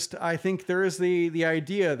 I think there is the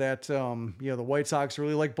idea that the White Sox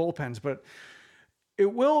really like bullpens, but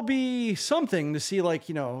it will be something to see, like,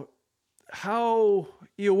 how,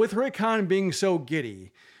 with Rick Hahn being so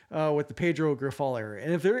giddy with the Pedro Grifol area.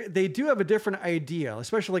 And if they do have a different idea,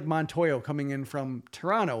 especially like Montoyo coming in from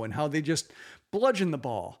Toronto and how they just bludgeon the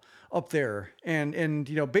ball up there and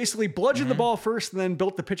basically bludgeon the ball first and then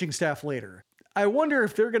built the pitching staff later. I wonder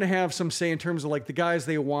if they're going to have some say in terms of like the guys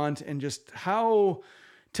they want and just how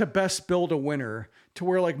to best build a winner to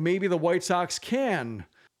where like maybe the White Sox can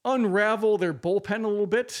unravel their bullpen a little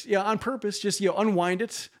bit, on purpose, just, unwind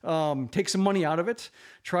it, take some money out of it,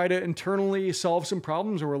 try to internally solve some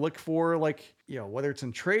problems or look for like, whether it's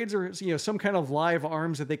in trades or, some kind of live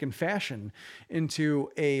arms that they can fashion into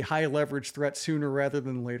a high leverage threat sooner rather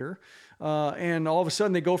than later. And all of a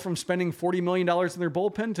sudden they go from spending $40 million in their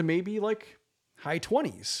bullpen to maybe like high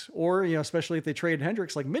 20s or, especially if they trade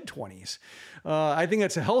Hendriks, like mid 20s. I think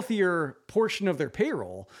that's a healthier portion of their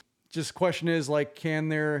payroll. Just question is like, can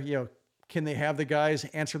they have the guys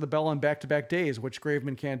answer the bell on back-to-back days, which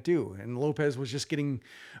Graveman can't do? And Lopez was just getting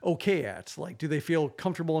okay at. Like, do they feel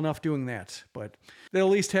comfortable enough doing that? But they'll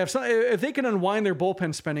at least have some, if they can unwind their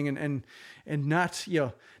bullpen spending and not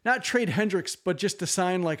trade Hendriks, but just to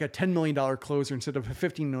sign like a $10 million closer instead of a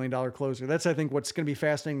 $15 million closer. That's, I think, what's going to be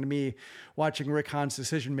fascinating to me watching Rick Hahn's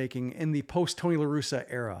decision-making in the post-Tony La Russa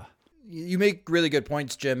era. You make really good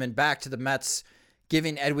points, Jim. And back to the Mets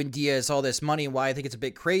giving Edwin Diaz all this money and why I think it's a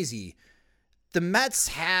bit crazy. the Mets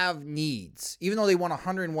have needs, even though they won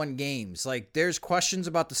 101 games. Like, there's questions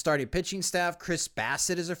about the starting pitching staff. Chris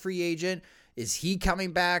Bassett is a free agent. Is he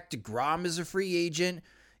coming back? DeGrom is a free agent.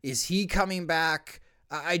 Is he coming back?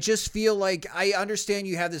 I just feel like I understand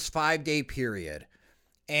you have this 5-day period.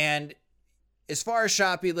 And as far as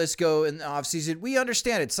shopping lists go in the offseason, we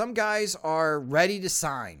understand it. Some guys are ready to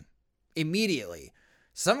sign immediately.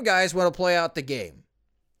 Some guys want to play out the game.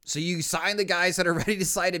 So you sign the guys that are ready to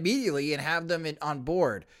sign immediately and have them on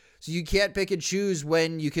board. So you can't pick and choose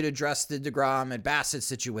when you could address the DeGrom and Bassett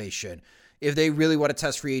situation if they really want to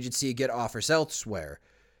test free agency and get offers elsewhere.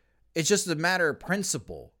 It's just a matter of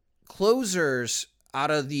principle. Closers out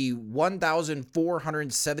of the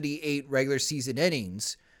 1,478 regular season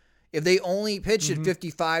innings, if they only pitch at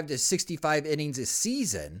 55 to 65 innings a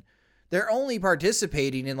season, they're only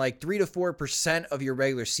participating in like 3 to 4% of your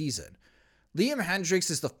regular season. Liam Hendriks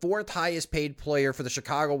is the 4th highest paid player for the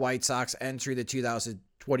Chicago White Sox entering the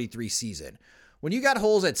 2023 season. When you got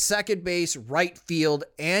holes at second base, right field,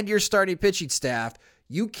 and your starting pitching staff,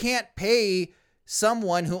 you can't pay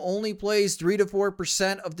someone who only plays 3 to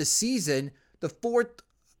 4% of the season the 4th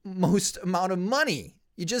most amount of money.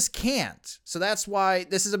 You just can't. So that's why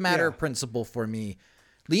this is a matter of principle for me.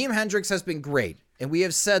 Liam Hendriks has been great, and we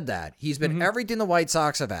have said that. He's been everything the White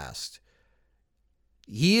Sox have asked.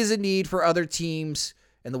 He is a need for other teams,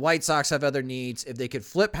 and the White Sox have other needs. If they could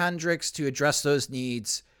flip Hendriks to address those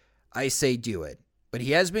needs, I say do it. But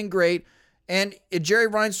he has been great. And Jerry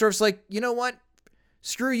Reinsdorf's like, you know what?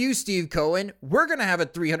 Screw you, Steve Cohen. We're going to have a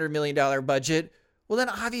 $300 million budget. Well, then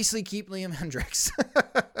obviously keep Liam Hendriks.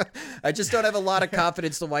 I just don't have a lot of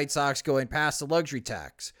confidence the White Sox going past the luxury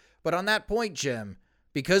tax. But on that point, Jim,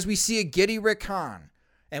 because we see a giddy Rick Hahn,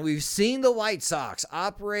 and we've seen the White Sox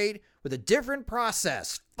operate with a different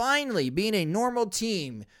process, finally being a normal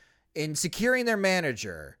team in securing their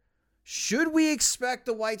manager, should we expect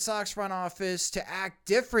the White Sox front office to act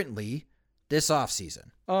differently this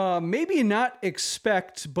offseason? Maybe not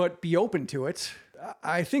expect, but be open to it.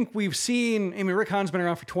 I think we've seen, Rick Hahn's been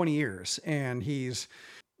around for 20 years, and he's,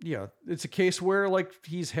 it's a case where like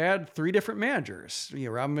he's had 3 different managers,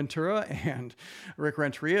 Robin Ventura and Rick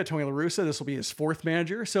Renteria, Tony La Russa. This will be his 4th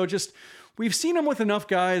manager. So just, we've seen him with enough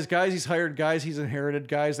guys he's hired, guys he's inherited,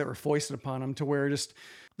 guys that were foisted upon him to where just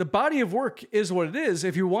the body of work is what it is.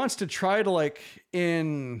 If he wants to try to like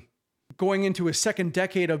in going into a second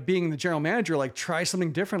decade of being the general manager, like try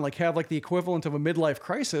something different, like have like the equivalent of a midlife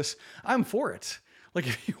crisis, I'm for it. Like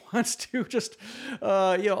if he wants to just,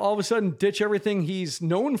 all of a sudden ditch everything he's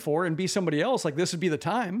known for and be somebody else, like this would be the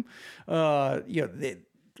time. The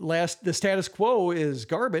status quo is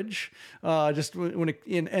garbage. Just when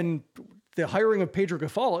and the hiring of Pedro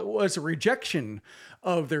Grifol was a rejection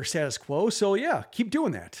of their status quo. So yeah, keep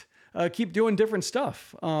doing that. Keep doing different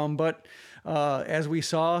stuff. But as we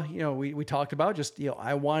saw, we talked about just,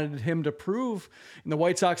 I wanted him to prove, and the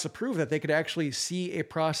White Sox to prove that they could actually see a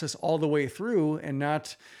process all the way through and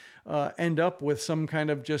not end up with some kind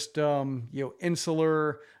of just,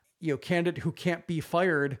 insular, candidate who can't be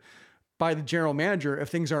fired by the general manager if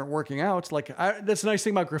things aren't working out. Like that's the nice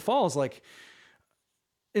thing about Grifol is like,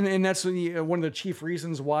 and that's one of the chief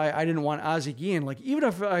reasons why I didn't want Ozzie Guillen. Like, even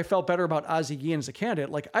if I felt better about Ozzie Guillen as a candidate,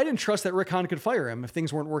 like, I didn't trust that Rick Hahn could fire him if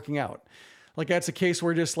things weren't working out. Like, that's a case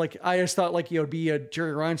where just, like, I just thought, like, it'd be a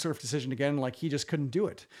Jerry Reinsdorf decision again. Like, he just couldn't do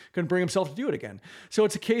it. Couldn't bring himself to do it again. So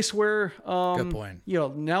it's a case where, good point.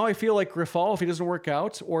 Now I feel like Grifol, if he doesn't work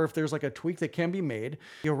out, or if there's, like, a tweak that can be made,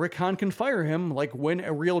 Rick Hahn can fire him, like, when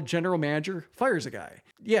a real general manager fires a guy.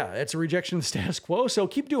 Yeah, it's a rejection of the status quo. So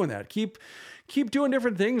keep doing that. Keep doing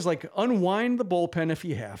different things, like unwind the bullpen if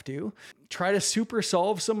you have to. Try to super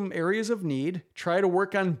solve some areas of need. Try to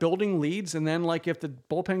work on building leads. And then, like, if the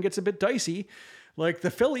bullpen gets a bit dicey, like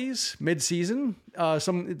the Phillies midseason,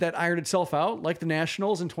 some that ironed itself out, like the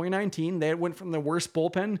Nationals in 2019, they went from the worst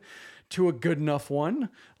bullpen to a good enough one.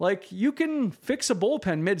 Like, you can fix a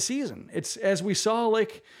bullpen midseason. It's, as we saw,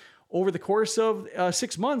 like, over the course of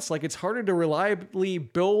 6 months, like, it's harder to reliably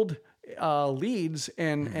build leads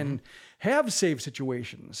and have save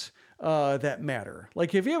situations that matter.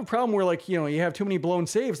 Like, if you have a problem where, like, you have too many blown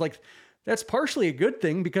saves, like, that's partially a good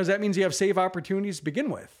thing because that means you have save opportunities to begin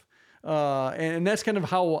with. And that's kind of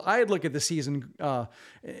how I look at the season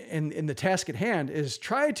in the task at hand is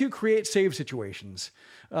try to create save situations.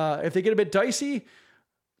 If they get a bit dicey,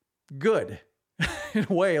 good. In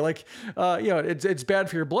a way, like, it's bad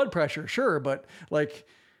for your blood pressure, sure. But like,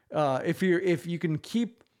 if you can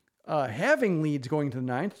keep having leads going to the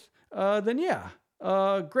 9th, then yeah,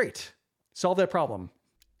 great. Solve that problem.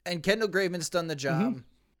 And Kendall Graveman's done the job.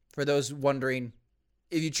 For those wondering,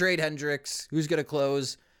 if you trade Hendriks, who's going to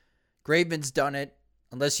close? Graveman's done it,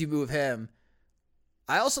 unless you move him.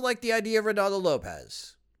 I also like the idea of Ronaldo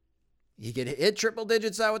Lopez. He can hit triple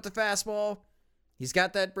digits out with the fastball. He's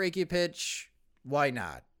got that breaky pitch. Why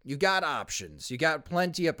not? You got options. You got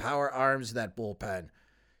plenty of power arms in that bullpen.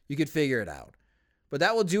 You could figure it out. But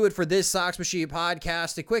that will do it for this Sox Machine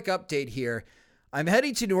podcast. A quick update here. I'm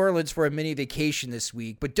heading to New Orleans for a mini vacation this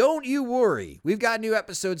week, but don't you worry. We've got new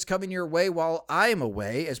episodes coming your way while I'm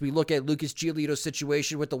away as we look at Lucas Giolito's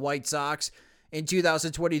situation with the White Sox in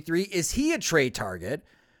 2023. Is he a trade target?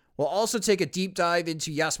 We'll also take a deep dive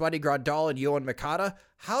into Yasmani Grandal and Yoan Moncada.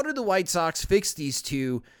 How do the White Sox fix these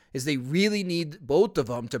two, as they really need both of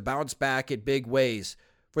them to bounce back in big ways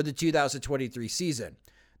for the 2023 season?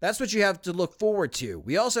 That's what you have to look forward to.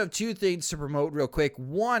 We also have two things to promote real quick.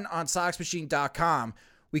 One, on SoxMachine.com,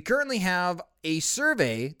 we currently have a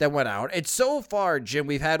survey that went out. And so far, Jim,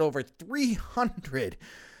 we've had over 300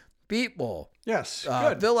 people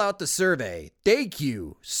fill out the survey. Thank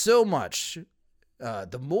you so much.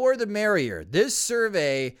 The more the merrier. This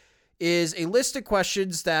survey is a list of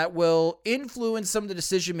questions that will influence some of the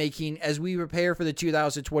decision making as we prepare for the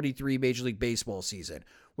 2023 Major League Baseball season.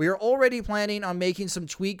 We are already planning on making some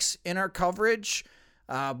tweaks in our coverage,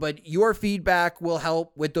 but your feedback will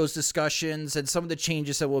help with those discussions and some of the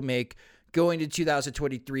changes that we'll make going to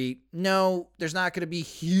 2023. No, there's not going to be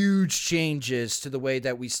huge changes to the way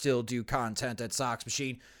that we still do content at Sox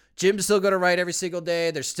Machine. Jim's still going to write every single day.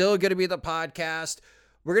 There's still going to be the podcast.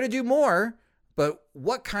 We're going to do more, but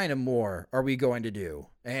what kind of more are we going to do?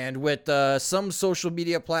 And with some social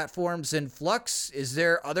media platforms in flux, is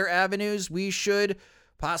there other avenues we should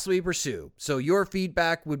possibly pursue? So your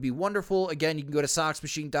feedback would be wonderful. Again, you can go to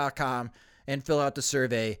SoxMachine.com and fill out the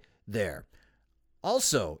survey there.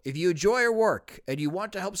 Also, if you enjoy our work and you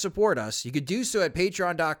want to help support us, you could do so at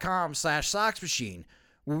patreon.com/SoxMachine,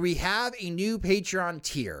 where we have a new Patreon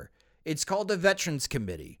tier. It's called the Veterans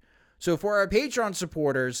Committee. So for our Patreon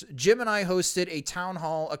supporters, Jim and I hosted a town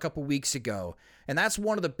hall a couple weeks ago, and that's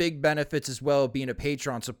one of the big benefits as well of being a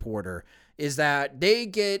Patreon supporter, is that they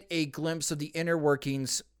get a glimpse of the inner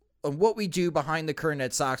workings of what we do behind the curtain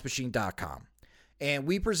at SoxMachine.com. And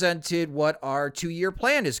we presented what our 2-year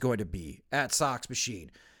plan is going to be at Sox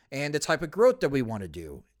Machine and the type of growth that we want to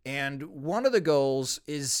do. And one of the goals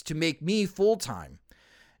is to make me full-time.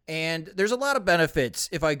 And there's a lot of benefits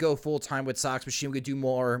if I go full-time with Sox Machine. We could do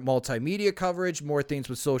more multimedia coverage, more things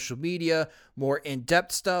with social media, more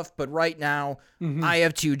in-depth stuff. But right now, I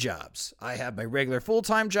have 2 jobs. I have my regular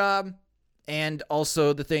full-time job and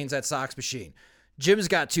also the things at Sox Machine. Jim's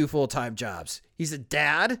got 2 full-time jobs. He's a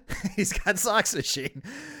dad. He's got Sox Machine.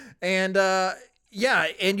 And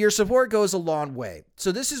and your support goes a long way.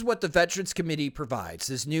 So this is what the Veterans Committee provides,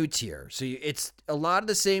 this new tier. So it's a lot of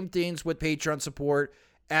the same things with Patreon support,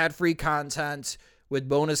 ad-free content with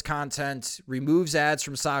bonus content, removes ads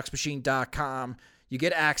from SoxMachine.com. You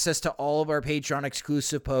get access to all of our Patreon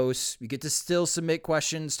exclusive posts. You get to still submit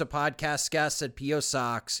questions to podcast guests at PO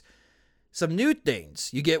Sox. Some new things.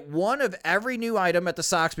 You get one of every new item at the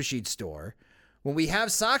Sox Machine store. When we have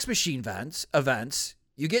Sox Machine events,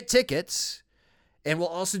 you get tickets. And we'll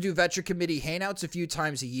also do Veteran Committee hangouts a few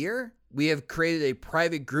times a year. We have created a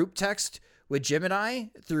private group text with Jim and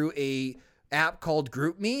I through a app called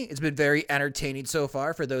GroupMe. It's been very entertaining so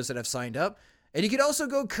far for those that have signed up. And you can also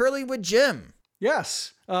go curling with Jim.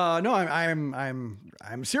 Yes. No,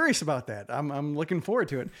 I'm serious about that. I'm looking forward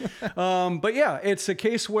to it. But yeah, it's a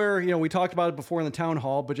case where, we talked about it before in the town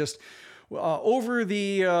hall, but just over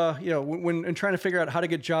the, when trying to figure out how to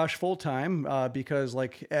get Josh full-time, because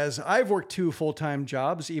as I've worked 2 full-time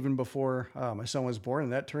jobs even before my son was born,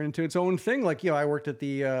 and that turned into its own thing. I worked at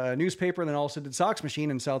the newspaper and then also did Sox Machine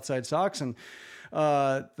and Southside Sox. And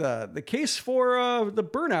the case for the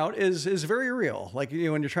burnout is very real.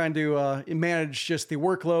 When you're trying to manage just the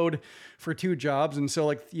workload for 2 jobs. And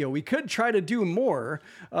so we could try to do more,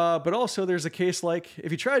 but also there's a case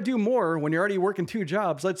if you try to do more when you're already working 2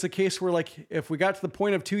 jobs, that's a case where if we got to the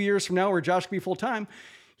point of 2 years from now where Josh could be full time,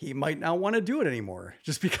 he might not want to do it anymore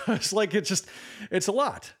just because it's a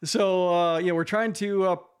lot. So, we're trying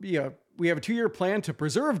to, we have a 2-year plan to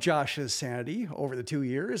preserve Josh's sanity over the 2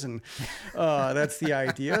 years. And that's the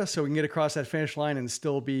idea. So we can get across that finish line and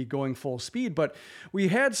still be going full speed. But we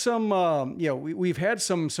had some, we've had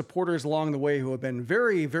some supporters along the way who have been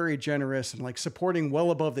very, very generous and supporting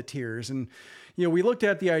well above the tiers. And, we looked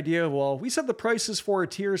at the idea of, we set the prices for our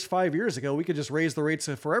tiers 5 years ago. We could just raise the rates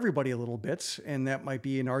for everybody a little bit. And that might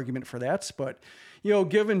be an argument for that. But,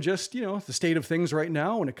 given just, the state of things right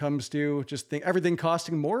now, when it comes to just everything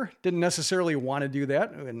costing more, didn't necessarily want to do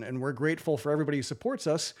that. And we're grateful for everybody who supports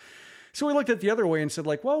us. So we looked at the other way and said,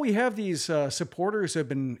 like, well, we have these supporters who have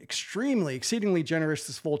been exceedingly generous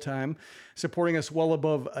this full time, supporting us well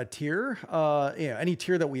above a tier, any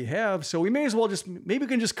tier that we have. So we may as well maybe we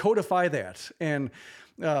can just codify that. And,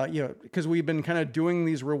 because we've been kind of doing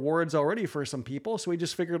these rewards already for some people. So we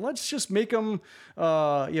just figured, let's just make them,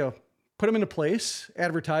 put them into place,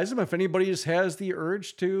 advertise them. If anybody just has the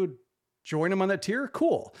urge to join them on that tier,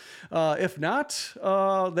 cool. If not,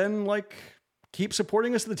 then keep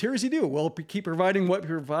supporting us at the tiers you do. We'll keep providing what we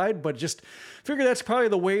provide, but just figure that's probably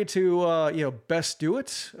the way to, best do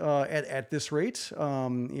it at this rate.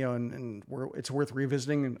 And it's worth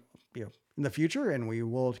revisiting, in the future, and we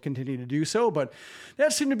will continue to do so. But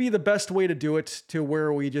that seemed to be the best way to do it, to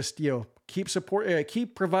where we just, keep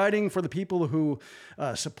providing for the people who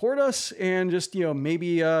support us, and just,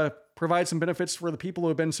 maybe provide some benefits for the people who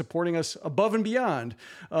have been supporting us above and beyond,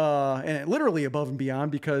 and literally above and beyond,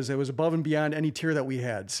 because it was above and beyond any tier that we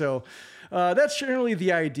had. So that's generally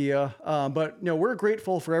the idea. But we're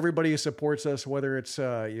grateful for everybody who supports us, whether it's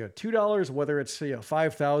 $2, whether it's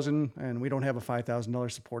 $5,000, and we don't have a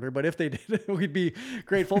 $5,000 supporter, but if they did, we'd be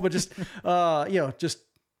grateful. But just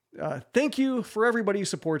thank you for everybody who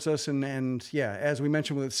supports us, and as we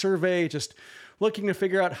mentioned with the survey, just looking to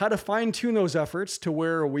figure out how to fine tune those efforts to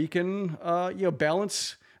where we can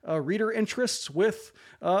balance reader interests with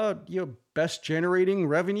best generating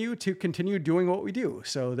revenue to continue doing what we do.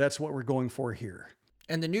 So that's what we're going for here.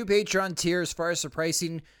 And the new Patreon tier, as far as the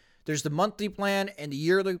pricing, there's the monthly plan and the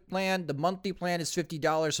yearly plan. The monthly plan is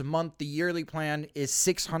 $50 a month. The yearly plan is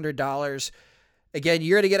 $600. Again,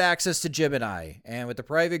 you're going to get access to Jim and I. And with the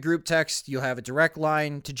private group text, you'll have a direct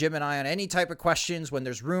line to Jim and I on any type of questions when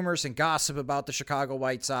there's rumors and gossip about the Chicago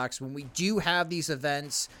White Sox. When we do have these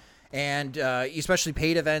events, and especially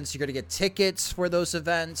paid events, you're going to get tickets for those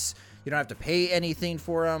events. You don't have to pay anything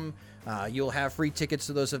for them. You'll have free tickets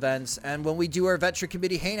to those events. And when we do our Veteran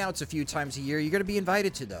Committee hangouts a few times a year, you're going to be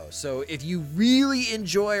invited to those. So if you really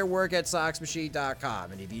enjoy our work at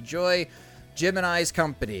SoxMachine.com, and if you enjoy Jim and I's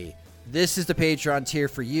company, this is the Patreon tier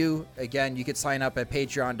for you. Again, you can sign up at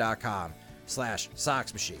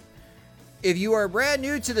patreon.com/SoxMachine. If you are brand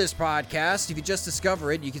new to this podcast, if you just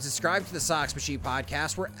discover it, you can subscribe to the Sox Machine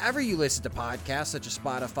podcast wherever you listen to podcasts, such as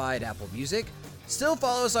Spotify and Apple Music. Still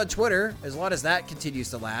follow us on Twitter, as long as that continues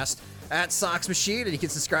to last, at Sox Machine, and you can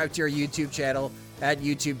subscribe to our YouTube channel at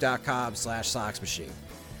youtube.com/SoxMachine.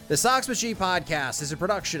 The Sox Machine podcast is a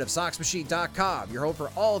production of SoxMachine.com, your home for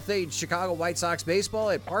all things Chicago White Sox baseball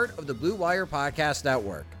and part of the Blue Wire Podcast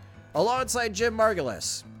Network. Alongside Jim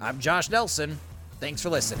Margulis, I'm Josh Nelson. Thanks for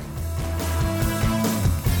listening.